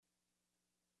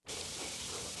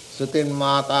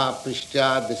Sutinmata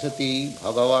prishtya disati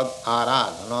bhagavad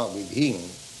aradhana vidhi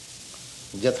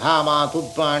jatha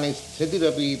matutprani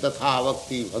sthitirapi tatha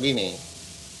bhakti bhagine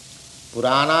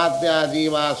पुराणाद्या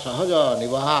जीवा सहज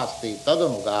निवास्ति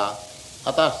तदनुगा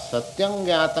अतः सत्यं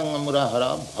ज्ञातं मुरहर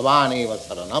भवानेव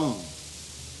शरणम.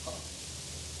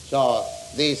 So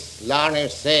this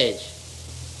learned sage,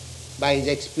 by his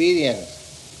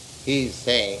experience, he is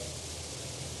saying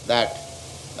that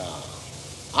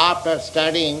after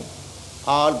studying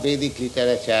all Vedic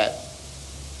literature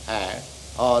and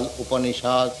all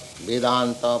Upanishads,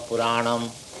 Vedanta, Puranam,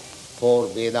 four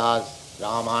Vedas,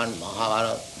 Ramayana,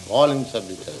 Mahabharata, volumes of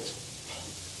literature.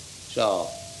 So,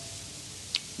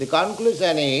 the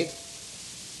conclusion is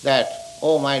that,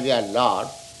 oh my dear Lord,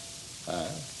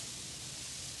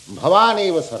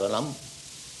 Bhavaneva Saranam,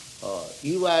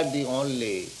 you are the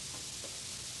only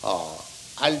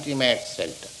ultimate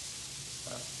shelter.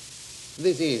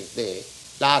 This is the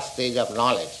last stage of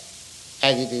knowledge,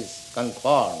 as it is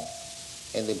confirmed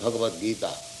in the Bhagavad Gita.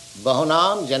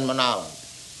 Bahunam Janmanam.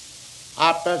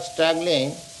 After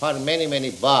struggling for many,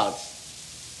 many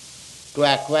births to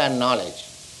acquire knowledge.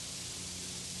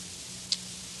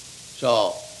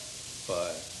 So,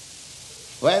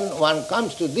 when one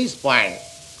comes to this point,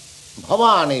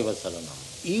 Bhavaneva Saranam,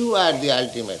 you are the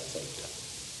ultimate shelter.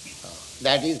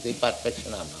 That is the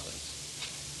perfection of knowledge.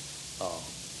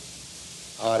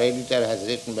 Our editor has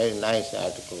written very nice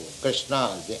article,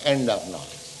 Krishna, the end of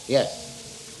knowledge.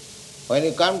 Yes. When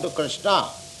you come to Krishna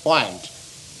point,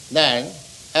 then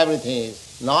everything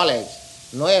is knowledge,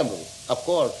 knowable. Of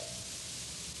course,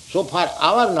 so far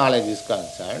our knowledge is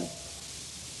concerned,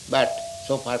 but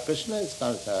so far Krishna is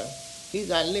concerned, he is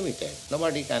unlimited.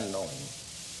 Nobody can know him.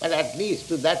 But at least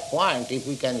to that point, if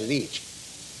we can reach,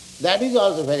 that is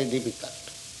also very difficult.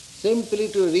 Simply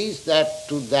to reach that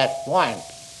to that point,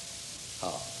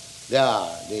 they are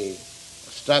the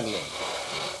struggling.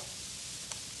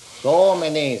 So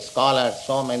many scholars,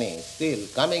 so many, still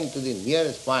coming to the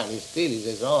nearest point, still he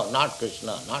says, oh, not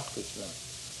Krishna, not Krishna.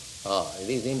 Oh, it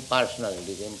is impersonal, it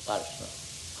is impersonal.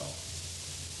 Oh.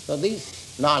 So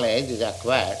this knowledge is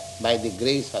acquired by the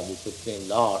grace of the Supreme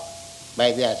Lord,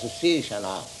 by the association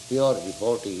of pure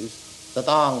devotees,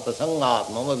 tatang prasangat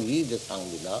mama vida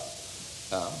sangvila.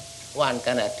 One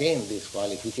can attain this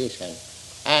qualification,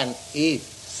 and if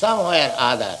somewhere or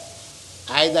other,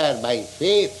 either by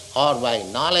faith or by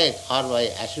knowledge or by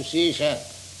association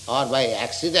or by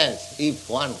accidents, if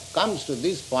one comes to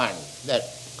this point that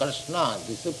Krishna,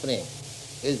 the Supreme,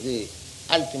 is the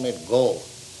ultimate goal,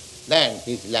 then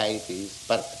his life is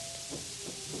perfect.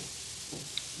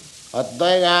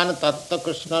 Advayana Tattva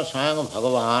Krishna Swayam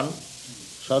Bhagavan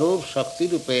Sarup Shakti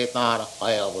Rupetar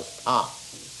Ayavastha.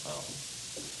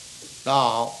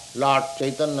 Now, Lord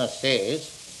Chaitanya says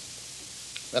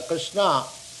that Krishna,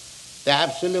 the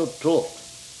absolute truth,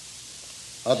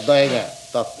 Advaita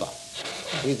Tattva,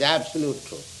 is absolute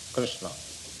truth, Krishna.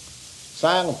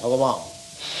 Swayam Bhagavan,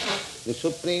 the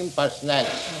Supreme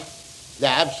Personality, the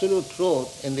absolute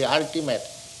truth in the ultimate,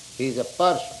 he is a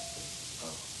person.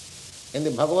 In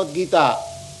the Bhagavad Gita,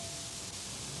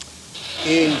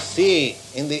 you will see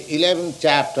in the 11th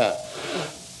chapter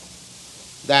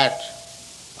that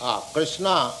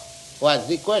Krishna was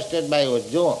requested by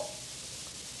Arjuna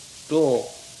to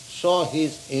show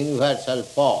his universal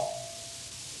form.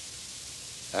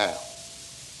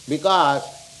 Because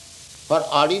for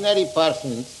ordinary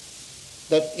persons,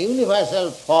 that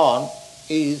universal form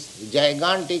is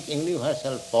gigantic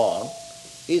universal form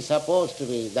is supposed to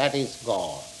be, that is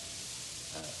God.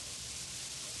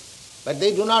 But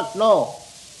they do not know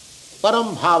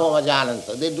param bhava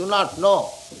vajananta. They do not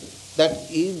know that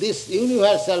this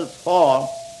universal form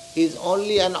is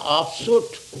only an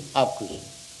offshoot of Krishna.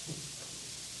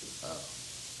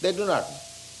 They do not know.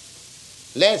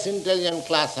 Less intelligent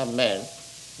class of men,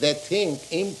 they think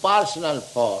impersonal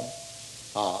form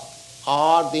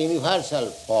or the universal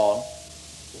form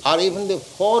or even the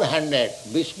four-handed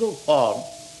Vishnu form,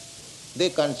 they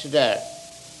consider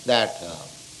that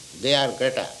they are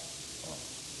greater.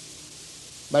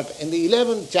 But in the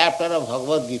 11th chapter of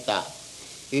Bhagavad Gita,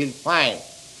 you will find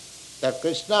that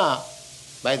Krishna,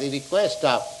 by the request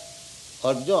of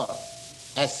Arjuna,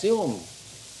 assumed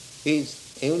his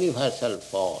universal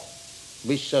form,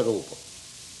 Vishwarupa.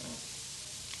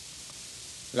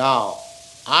 Now,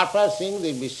 after seeing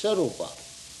the Vishwarupa,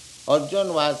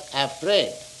 Arjuna was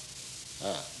afraid.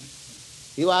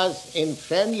 He was in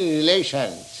friendly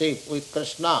relationship with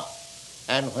Krishna,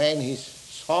 and when he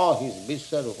saw his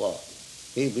Vishwarupa,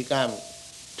 he became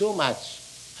too much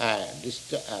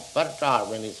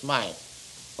perturbed in his mind.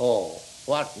 Oh,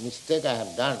 what mistake I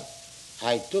have done.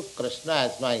 I took Krishna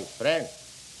as my friend,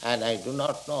 and I do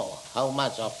not know how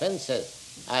much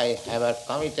offenses I have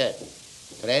committed.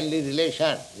 Friendly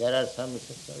relation, there are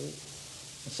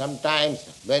sometimes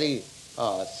very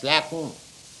slacking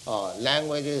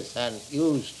languages and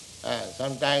used,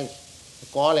 sometimes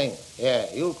calling,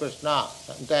 you Krishna,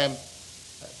 sometimes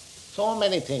so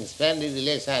many things, friendly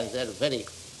relations, they are very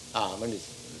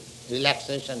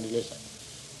relaxation relation.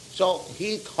 So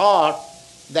he thought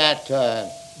that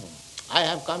I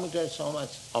have committed so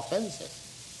much offenses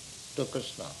to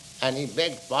Krishna, and he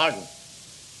begged pardon.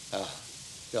 Uh,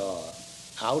 so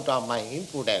out of my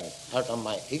impudence, out of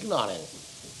my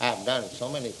ignorance, I have done so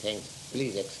many things.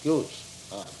 Please excuse.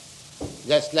 Uh,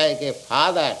 just like a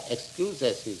father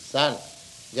excuses his son,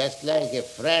 just like a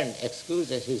friend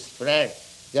excuses his friend,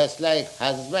 just like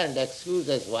husband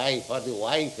excuses wife or the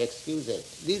wife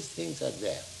excuses. These things are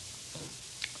there.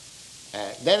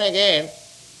 Then again,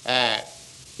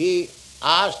 he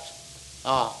asked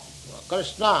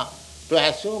Krishna to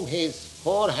assume his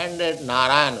four-handed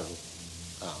Narayan roop.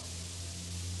 Uh,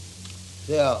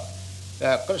 so,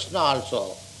 Krishna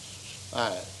also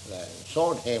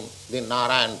showed him the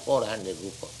Narayan four-handed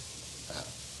rupa.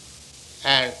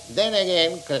 And then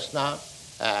again Krishna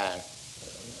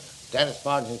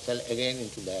transformed himself again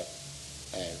into that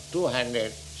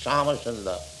two-handed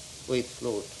Shamasundar with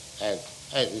flute as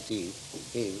it is,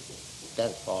 he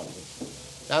transformed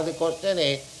himself. Now the question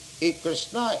is, if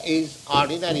Krishna is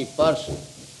ordinary person,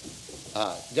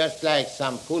 just like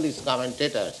some foolish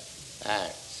commentators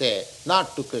say,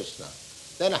 not to Krishna,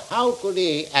 then how could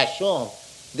he assume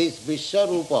this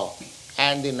Vishwarupa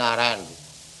and the Narayan Rupa?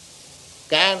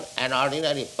 Can an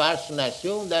ordinary person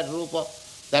assume that Rupa,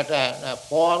 that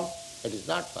form? It is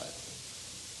not possible.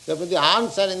 Therefore the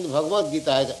answer in the Bhagavad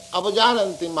Gita is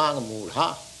avajananti mang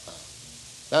mudha.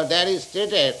 Now there is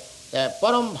stated that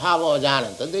param bhava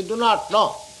avajananta, they do not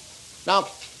know. Now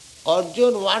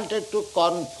Arjuna wanted to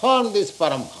confirm this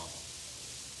param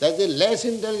bhava, that the less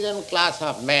intelligent class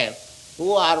of men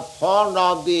who are fond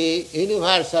of the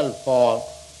universal form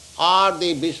or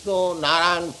the Vishnu,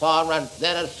 Narayan form, and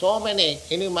there are so many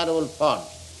innumerable forms.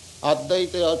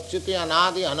 Advaita, Achyuti,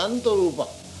 Anadi, Ananta Rupa.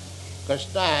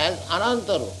 Krishna has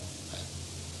Ananta Rupa.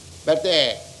 But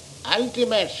the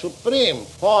ultimate supreme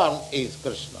form is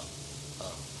Krishna.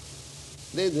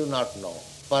 They do not know.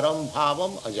 Param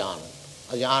bhavam ajananta.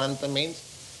 Ajananta means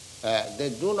they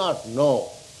do not know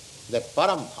the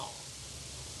param bhava.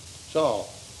 So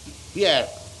here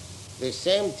the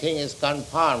same thing is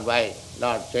confirmed by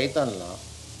Lord Chaitanya,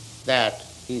 that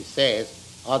he says,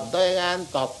 Advayan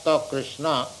Tattva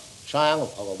Krishna Swayam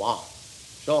Bhagavan.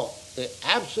 So the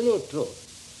absolute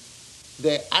truth,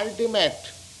 the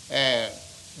ultimate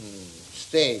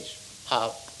stage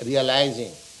of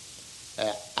realizing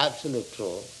absolute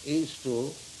truth is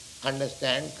to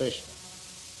understand Krishna.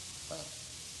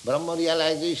 Brahma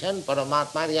realization,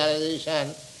 Paramatma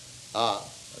realization,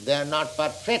 they are not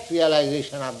perfect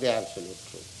realization of the absolute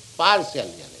truth, partial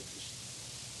realization.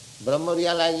 Brahma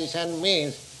realization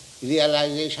means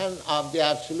realization of the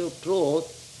absolute truth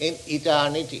in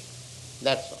eternity.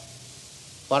 That's all.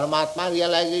 Paramatma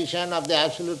realization of the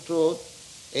absolute truth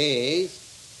is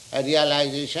a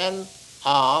realization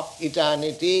of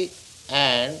eternity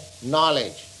and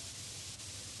knowledge.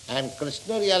 And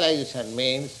Krishna realization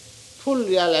means full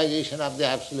realization of the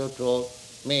absolute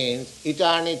truth, means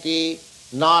eternity,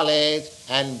 knowledge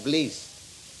and bliss.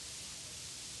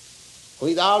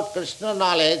 Without Krishna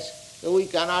knowledge, we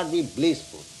cannot be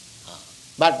blissful.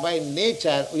 But by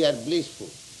nature, we are blissful.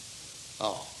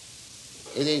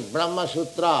 In the Brahma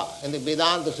Sutra, in the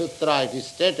Vedanta Sutra, it is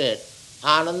stated,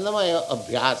 Anandamaya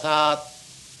Abhyasat,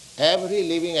 every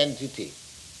living entity,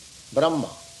 Brahma,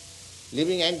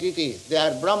 living entities, they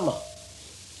are Brahma.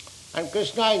 And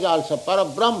Krishna is also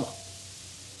Parabrahma.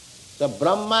 So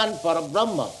Brahma and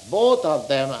Parabrahma, both of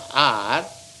them are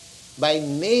by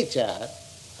nature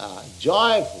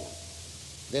joyful.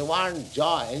 They want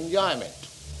joy, enjoyment.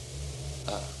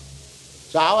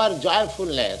 So our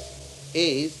joyfulness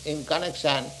is in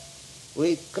connection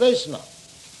with Krishna.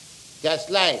 Just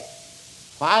like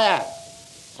fire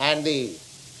and the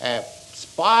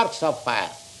sparks of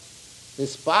fire. The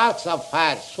sparks of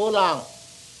fire, so long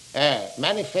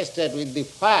manifested with the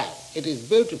fire, it is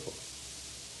beautiful.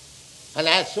 And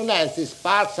as soon as the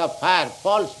sparks of fire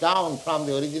falls down from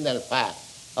the original fire,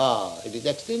 it is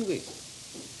extinguished.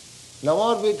 No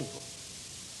more beautiful.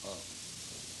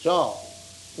 So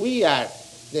we are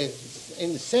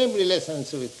in the same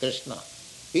relationship with Krishna.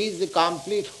 He is the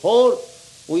complete whole,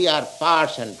 we are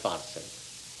parts and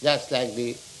parcels. Just like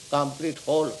the complete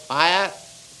whole fire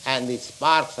and the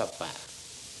sparks of fire.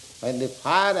 When the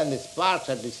fire and the sparks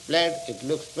are displayed, it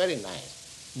looks very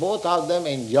nice. both of them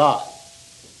enjoy.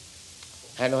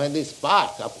 And when this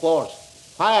spark, of course,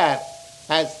 fire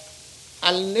has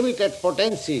unlimited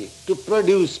potency to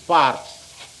produce sparks.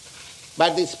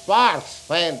 But the sparks,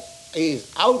 when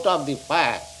is out of the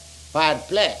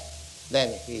fireplace,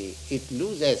 then it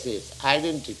loses its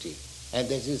identity. And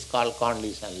this is called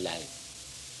conditioned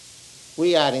life.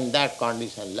 We are in that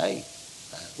conditioned life.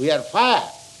 We are fire,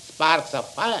 sparks of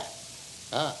fire.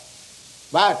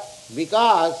 But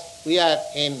because we are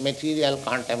in material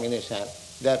contamination,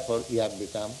 therefore we have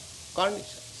become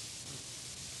conditioned.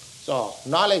 So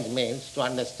knowledge means to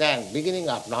understand, beginning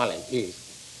of knowledge is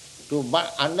to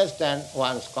understand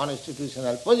one's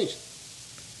constitutional position.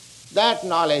 That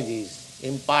knowledge is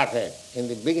imparted in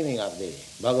the beginning of the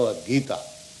Bhagavad Gita,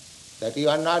 that you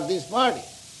are not this body,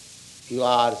 you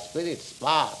are spirit,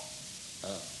 spark.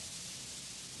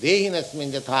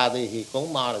 Dehinasmin jatha dehi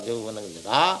kaumara jauvanam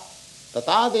jada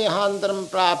tata dehantaram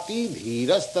prapti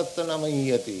dhiras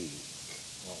tattanamayati.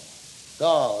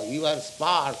 So you are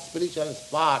spark, spiritual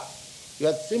spark, you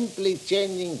are simply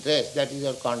changing dress, that is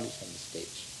your conditioned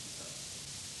stage.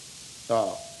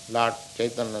 So Lord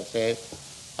Chaitanya says,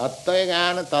 Attaya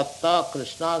Jnana Tattva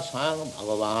Krishna Sang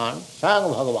Bhagavan,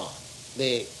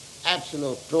 the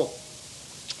absolute truth,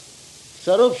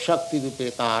 Sarup Shakti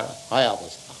Rupetar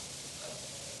Hayavastha.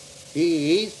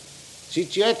 He is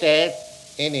situated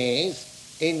in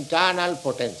his internal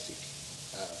potency.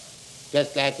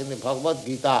 Just like in the Bhagavad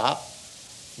Gita,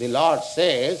 the Lord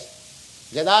says,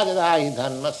 Jada jada hi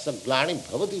dharmasya glani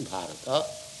bhavati bharata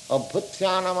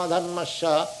abhutsyanam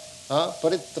adharmasya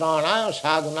paritranaya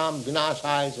sadhanam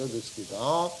vinashaya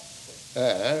duskritam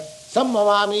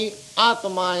sambhavami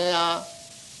atmaya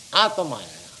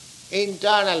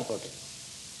internal potency.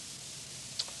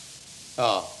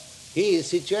 He is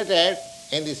situated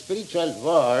in the spiritual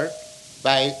world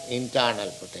by internal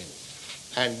potency.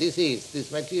 And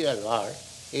this material world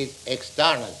is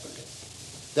external potency.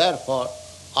 Therefore,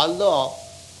 although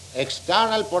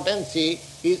external potency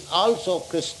is also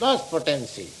Krishna's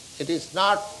potency, it is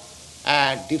not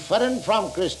different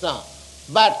from Krishna,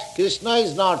 but Krishna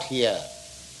is not here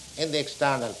in the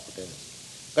external potency.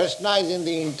 Krishna is in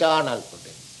the internal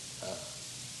potency.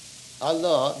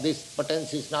 Although this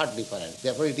potency is not different,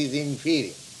 therefore it is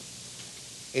inferior.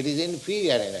 It is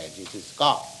inferior energy, it is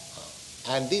called.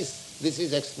 And this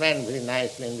is explained very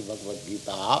nicely in the Bhagavad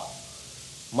Gita.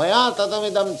 Maya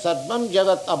tatamidam sarvam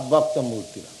jagat abhakta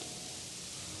murtina.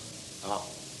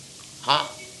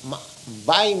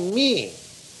 By me,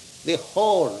 the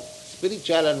whole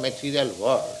spiritual and material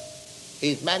world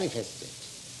is manifested.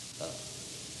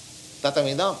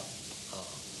 Tatamidam.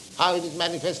 How it is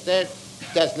manifested?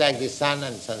 Just like the sun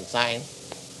and sunshine.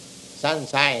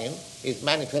 Sunshine is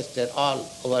manifested all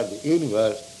over the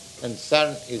universe, and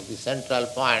sun is the central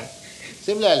point.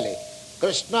 Similarly,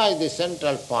 Krishna is the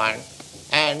central point,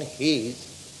 and his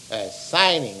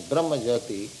shining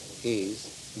Brahmajyoti is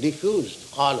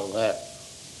diffused all over.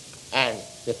 And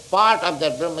the part of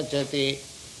that Brahmajyoti,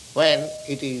 when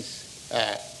it is,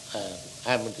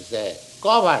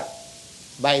 covered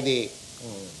by the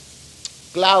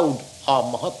cloud of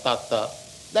Mahatattva,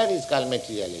 that is called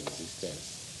material existence.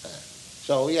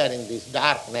 So we are in this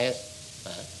darkness.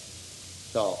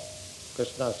 So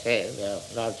Krishna says,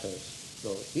 Lord says,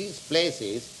 so his place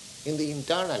is in the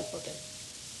internal potency.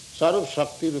 Sarup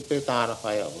Shakti Rupetana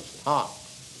Hayavastha.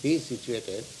 He is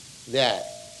situated there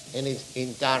in his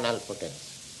internal potency.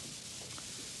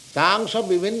 Sangsha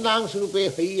Vivinnangsha Rupe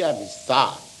Hayya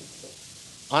Vistar.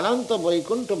 Ananta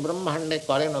Vaikunta Brahmande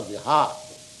Karena Vihar.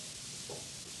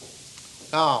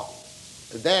 Now,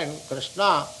 then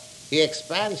Krishna, he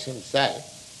expands himself.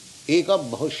 Eka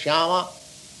Bahushyama,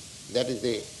 that is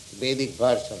the Vedic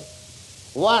version.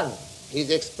 One is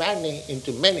expanding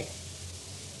into many.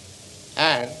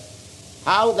 And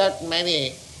how that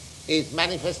many is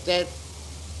manifested,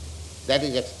 that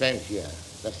is explained here.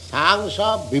 The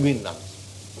Sangsha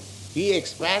Vivinnangsha. He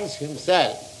expands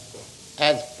himself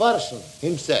as person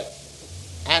himself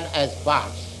and as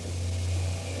parts.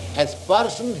 As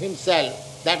person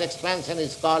himself, that expansion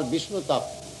is called Vishnu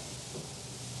Tattva.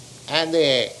 And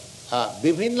the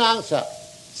Vivinnangsha,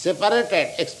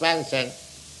 separated expansion,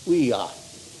 we are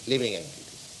living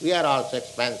entities. We are also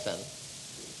expansion.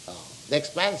 The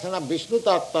expansion of Vishnu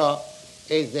Tattva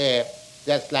is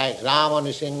just like Rama,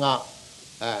 Nrsimha,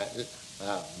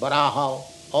 Varaha,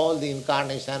 all the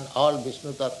incarnation, all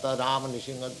Vishnu Tattva, Rama,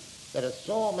 Nrsimha. There are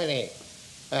so many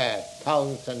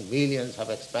thousands and millions of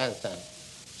expansion.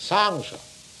 Sangsha,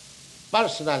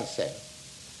 personal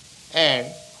self,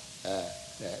 and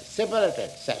separated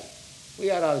self.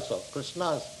 We are also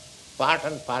Krishna's part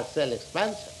and parcel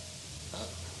expansion.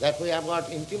 that we have got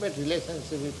intimate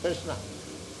relationship with Krishna.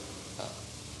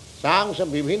 Sangsha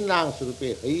Vibhinnang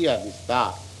Surupe Haya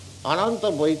Vistar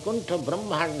Ananta Vaikuntha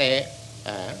Brahmande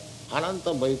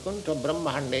Ananta Vaikuntha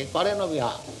Brahmande Karena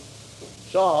Viha.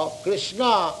 So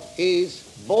Krishna is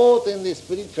both in the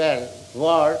spiritual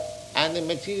world and the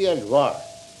material world.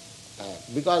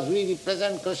 Because we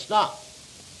represent Krishna,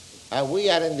 we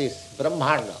are in this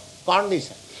Brahmanda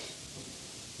condition.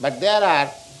 But there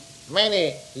are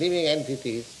many living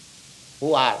entities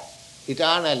who are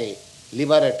eternally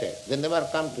liberated. They never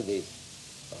come to this.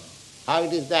 How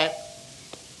it is that?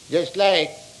 Just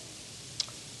like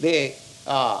the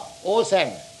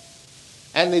ocean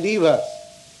and the rivers.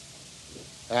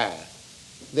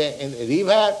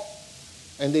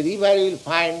 In the river you will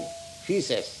find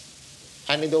fishes,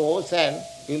 and in the ocean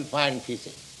you will find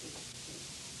fishes.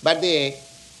 But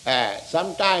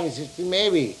sometimes it may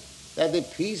be that the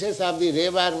fishes of the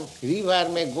river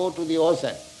may go to the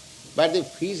ocean, but the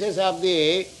fishes of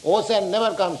the ocean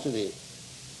never comes to the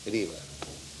river.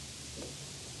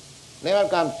 Never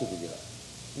comes to the river.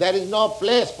 There is no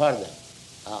place for them.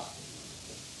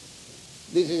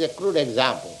 This is a crude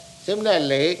example.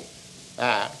 Similarly,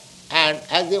 and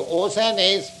as the ocean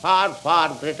is far,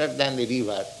 far greater than the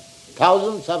river,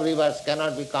 thousands of rivers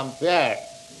cannot be compared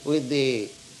with the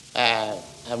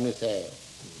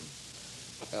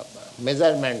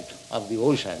measurement of the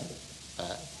ocean.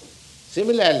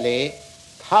 Similarly,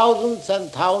 thousands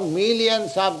and thousands,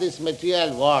 millions of this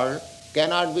material world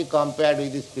cannot be compared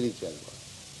with the spiritual world.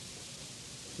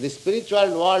 The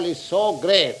spiritual world is so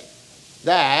great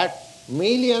that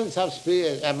millions of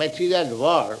material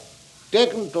world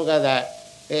taken together,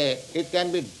 it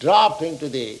can be dropped into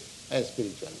the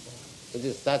spiritual world. It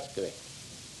is such great.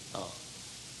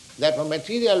 Therefore,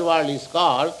 material world is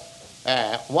called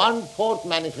 1/4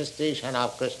 manifestation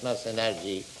of Krishna's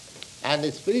energy, and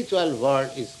the spiritual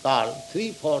world is called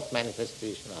 3/4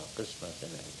 manifestation of Krishna's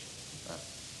energy.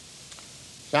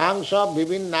 Sangsha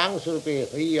Vivinnang Surupe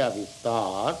Haya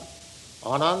Vistar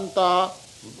Ananta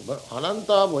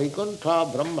Vaikuntha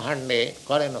Brahmande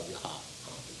Karena Viha.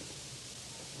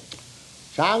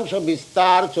 Sangsha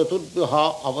Vistar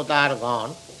Chaturbhya Avatar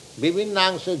Gan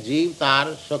Vivinnangsa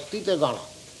Jivtar Shaktita Gana.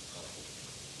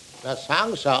 Now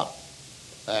Sangsha,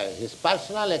 his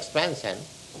personal expansion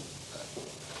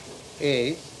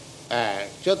is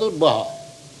Chaturbhya.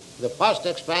 The first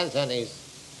expansion is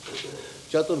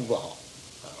Chaturbhya.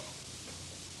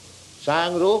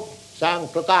 Swayamrup, Swayam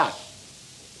Prakash.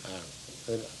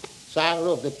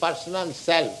 Swayamrup, the personal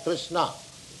self, Krishna.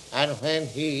 And when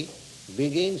he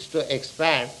begins to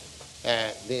expand,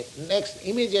 the next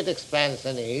immediate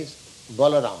expansion is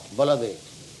Balaram, Baladev.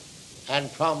 And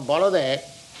from Baladev,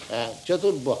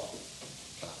 Chaturbhya,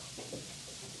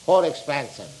 4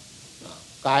 expansion.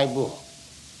 Kaibuha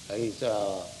is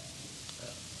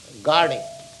guarding.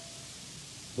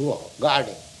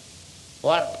 Guarding.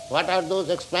 What are those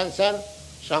expansions?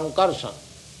 Sankarshan,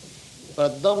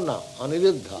 Pradyumna,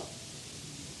 Aniruddha,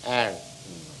 and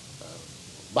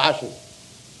Vasu.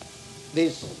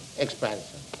 This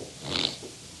expansion.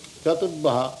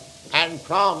 Chaturbhya, and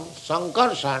from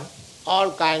Sankarshan, all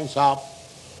kinds of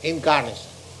incarnation.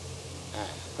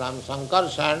 From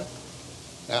Sankarshan,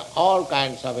 all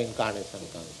kinds of incarnation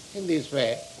comes. In this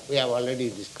way, we have already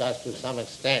discussed to some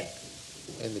extent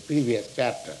in the previous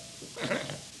chapter.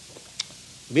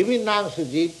 Vivinnang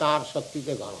Sujivtar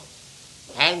Shaktita Gana.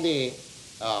 And the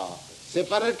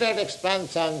separated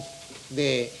expansions,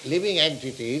 the living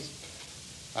entities,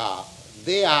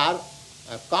 they are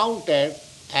counted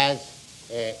as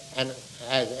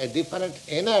a different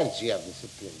energy of the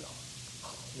Supreme Lord.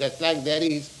 Just like there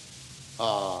is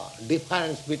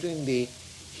difference between the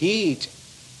heat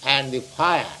and the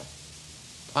fire.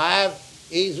 Fire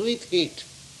is with heat,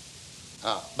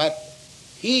 but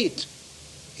heat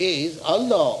is,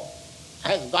 although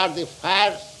has got the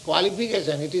fire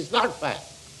qualification, it is not fire.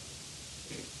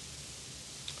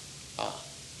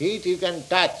 Heat you can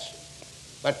touch,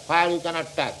 but fire you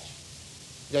cannot touch.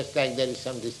 Just like there is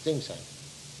some distinction.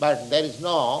 But there is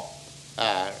no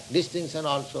distinction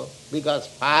also, because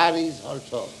fire is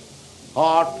also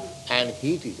hot and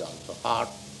heat is also hot.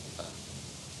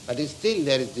 But still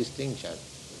there is distinction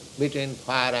between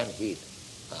fire and heat.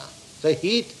 So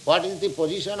heat, what is the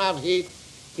position of heat?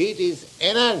 Heat is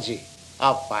energy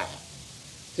of fire.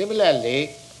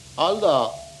 Similarly,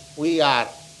 although we are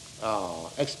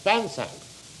expansion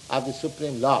of the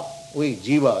Supreme Lord, we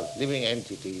jivas, living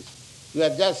entities, we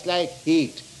are just like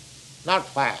heat, not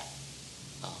fire.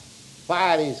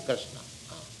 Fire is Krishna.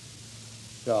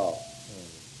 So,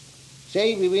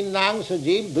 সেই বিভিন্নাংশ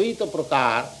জীব দ্বৈত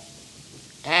প্রকার,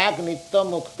 এক নিত্য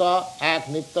মুক্ত, এক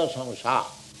নিত্য সংসার।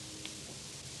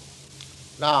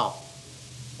 Now,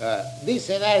 this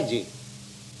energy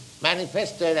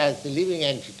manifested as the living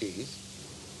entities,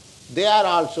 they are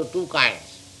also two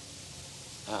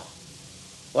kinds. Ah,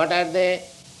 what are they?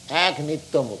 Ek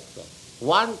Nitya Mukta.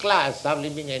 One class of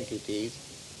living entities,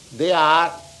 they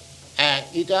are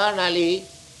eternally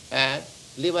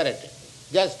liberated,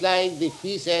 just like the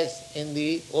fishes in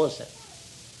the ocean.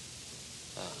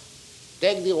 Ah,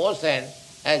 take the ocean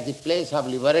as the place of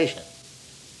liberation.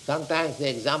 Sometimes the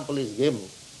example is given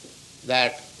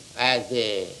that as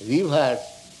the rivers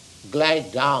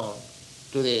glide down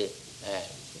to the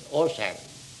ocean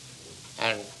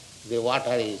and the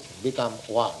water is become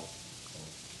one.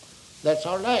 That's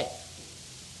all right.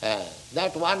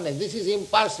 That oneness, this is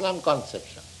impersonal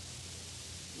conception.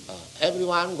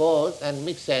 Everyone goes and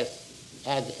mixes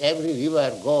as every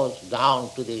river goes down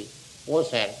to the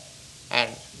ocean, and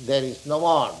there is no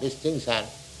more distinction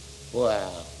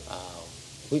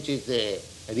which is the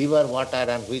river water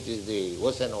and which is the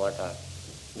ocean water.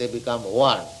 They become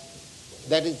one.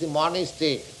 That is the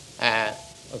monistic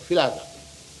philosophy.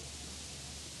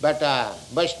 But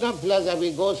Vaishnava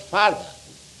philosophy goes further.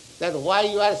 That why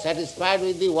you are satisfied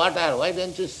with the water, why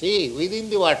don't you see within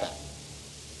the water?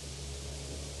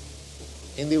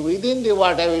 Within the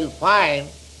water you will find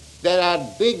there are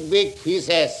big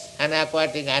fishes and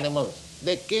aquatic animals.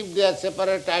 They keep their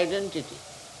separate identity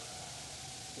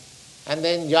and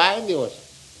they enjoy in the ocean.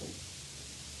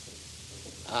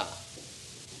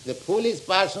 The foolish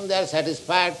person, they are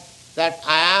satisfied that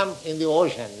I am in the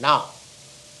ocean now.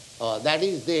 That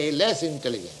is the less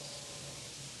intelligence.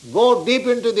 Go deep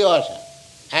into the ocean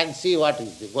and see what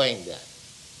is going there.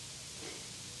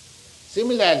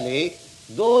 Similarly,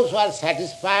 those who are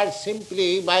satisfied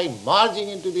simply by merging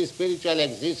into the spiritual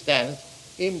existence,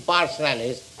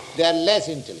 impersonalists, they are less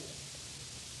intelligent.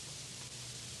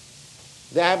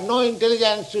 They have no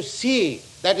intelligence to see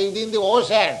that within the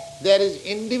ocean there is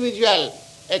individual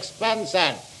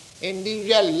expansion,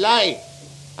 individual life,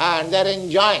 and they are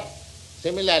enjoying.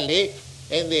 Similarly,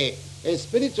 in the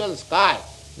spiritual sky,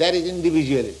 there is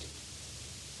individuality.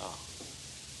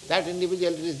 That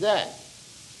individuality is there.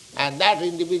 And that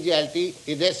individuality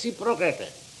is reciprocated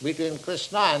between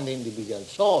Krishna and the individual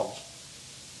souls.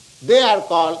 They are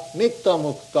called Nitya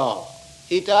Mukta,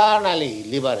 eternally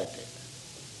liberated.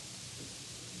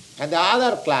 And the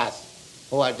other class,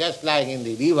 who are just like in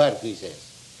the river fishes,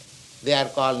 they are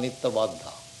called Nitya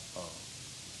Baddha.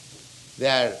 They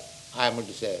are, I am going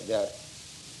to say, they are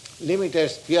limited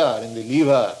sphere in the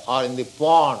river or in the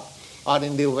pond or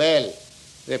in the well.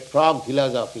 The frog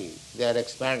philosophy, they are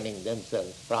expanding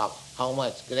themselves. Frog, how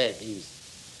much great is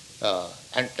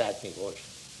Antarctic ocean.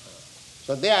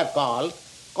 So they are called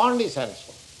conditioned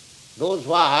souls. Those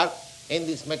who are in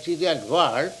this material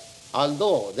world,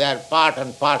 although they are part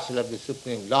and parcel of the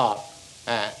Supreme Lord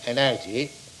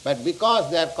energy, but because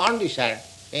they are conditioned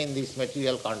in this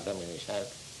material contamination,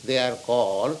 they are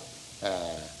called,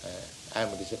 I am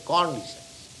going to say, conditions.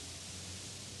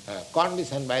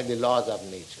 Conditioned by the laws of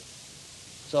nature.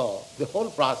 So the whole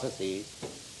process is,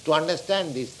 to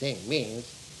understand this thing means,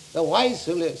 the why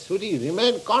should he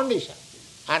remain conditioned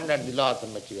under the laws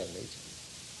of material nature?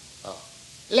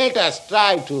 Let us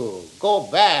try to go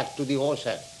back to the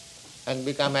ocean and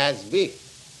become as big.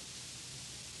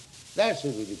 That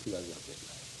should be the philosophy of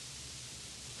life.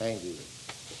 Thank you.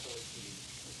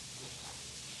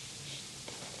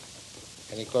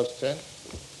 Any question?